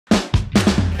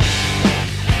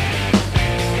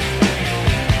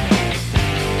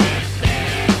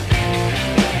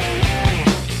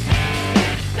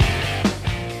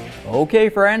Okay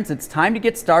friends, it's time to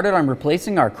get started on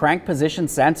replacing our crank position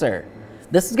sensor.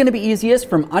 This is going to be easiest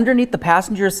from underneath the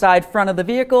passenger side front of the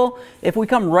vehicle. If we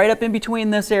come right up in between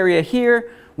this area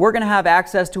here, we're going to have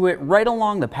access to it right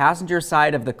along the passenger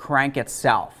side of the crank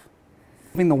itself.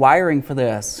 Moving the wiring for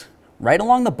this. Right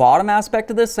along the bottom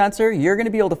aspect of this sensor, you're going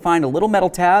to be able to find a little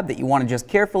metal tab that you want to just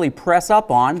carefully press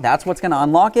up on. That's what's going to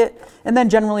unlock it. And then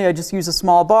generally I just use a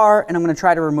small bar and I'm going to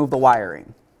try to remove the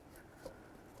wiring.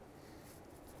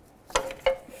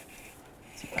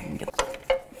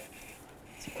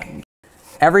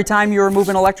 Every time you remove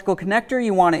an electrical connector,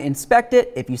 you want to inspect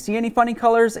it. If you see any funny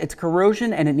colors, it's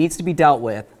corrosion and it needs to be dealt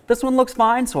with. This one looks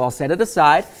fine, so I'll set it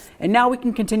aside. And now we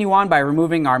can continue on by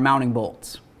removing our mounting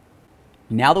bolts.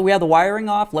 Now that we have the wiring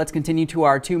off, let's continue to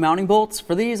our two mounting bolts.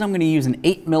 For these, I'm going to use an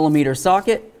 8mm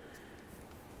socket.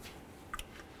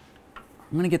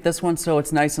 I'm going to get this one so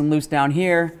it's nice and loose down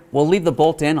here. We'll leave the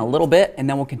bolt in a little bit and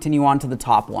then we'll continue on to the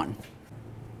top one.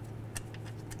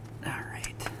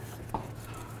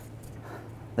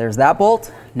 There's that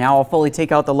bolt. Now I'll fully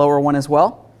take out the lower one as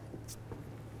well.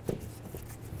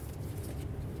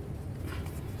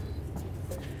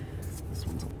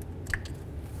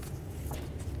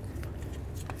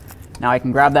 Now I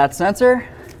can grab that sensor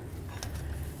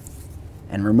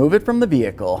and remove it from the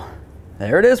vehicle.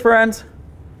 There it is, friends.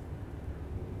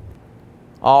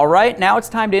 All right, now it's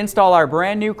time to install our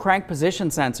brand new crank position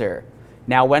sensor.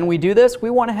 Now when we do this, we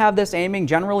want to have this aiming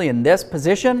generally in this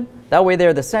position. That way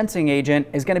there, the sensing agent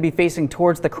is going to be facing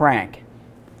towards the crank.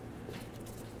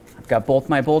 I've got both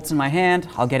my bolts in my hand.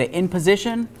 I'll get it in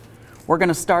position. We're going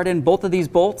to start in both of these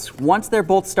bolts. Once they're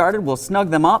both started, we'll snug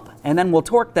them up and then we'll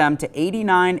torque them to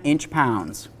 89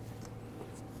 inch-pounds.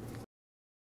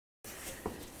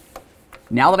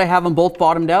 Now that I have them both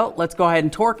bottomed out, let's go ahead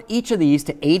and torque each of these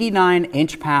to 89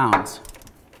 inch-pounds.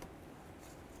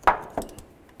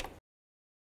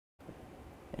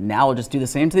 And now we'll just do the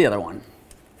same to the other one.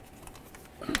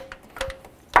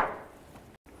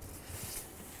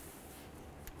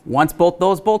 Once both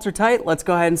those bolts are tight, let's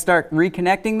go ahead and start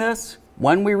reconnecting this.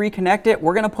 When we reconnect it,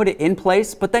 we're going to put it in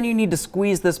place, but then you need to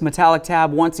squeeze this metallic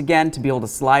tab once again to be able to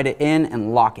slide it in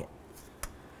and lock it.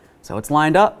 So it's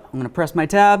lined up. I'm going to press my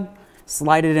tab,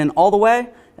 slide it in all the way,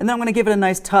 and then I'm going to give it a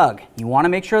nice tug. You want to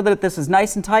make sure that this is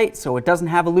nice and tight so it doesn't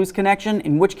have a loose connection,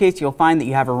 in which case you'll find that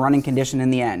you have a running condition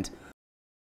in the end.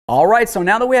 All right, so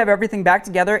now that we have everything back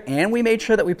together and we made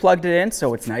sure that we plugged it in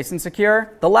so it's nice and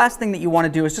secure, the last thing that you want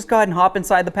to do is just go ahead and hop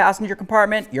inside the passenger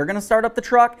compartment. You're going to start up the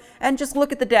truck and just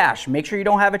look at the dash. Make sure you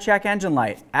don't have a check engine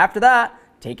light. After that,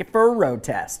 take it for a road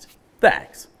test.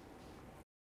 Thanks.